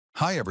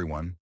Hi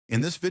everyone.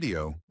 In this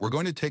video, we're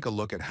going to take a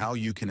look at how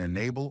you can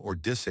enable or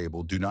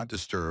disable Do Not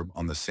Disturb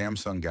on the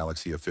Samsung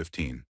Galaxy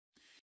A15.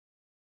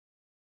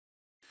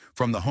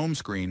 From the home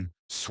screen,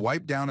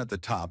 swipe down at the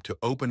top to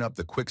open up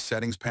the quick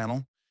settings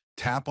panel,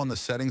 tap on the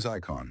settings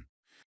icon.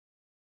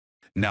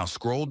 Now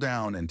scroll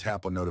down and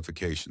tap on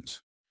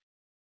notifications.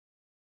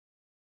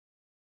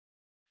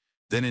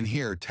 Then in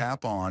here,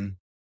 tap on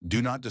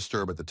Do Not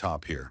Disturb at the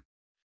top here.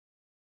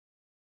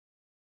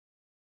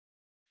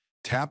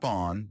 Tap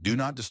on Do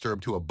Not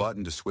Disturb to a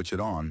button to switch it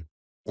on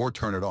or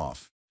turn it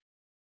off.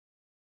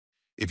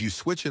 If you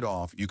switch it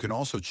off, you can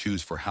also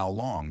choose for how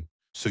long,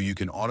 so you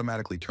can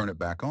automatically turn it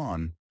back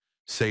on.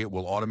 Say it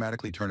will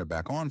automatically turn it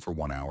back on for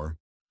 1 hour,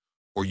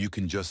 or you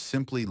can just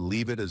simply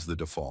leave it as the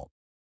default.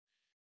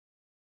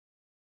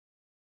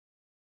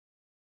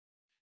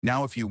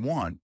 Now, if you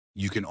want,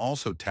 you can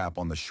also tap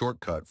on the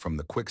shortcut from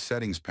the quick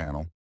settings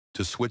panel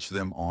to switch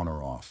them on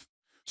or off.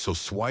 So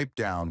swipe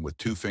down with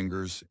 2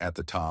 fingers at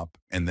the top,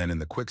 and then in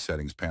the quick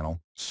settings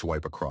panel,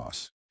 swipe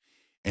across.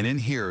 And in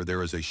here,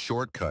 there is a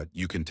shortcut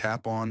you can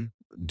tap on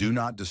Do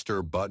Not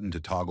Disturb button to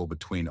toggle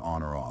between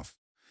on or off.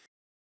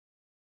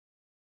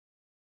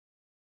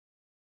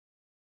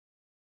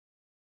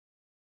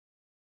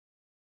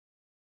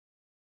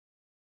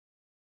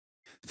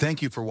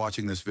 Thank you for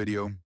watching this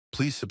video.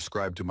 Please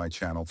subscribe to my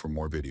channel for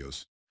more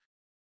videos.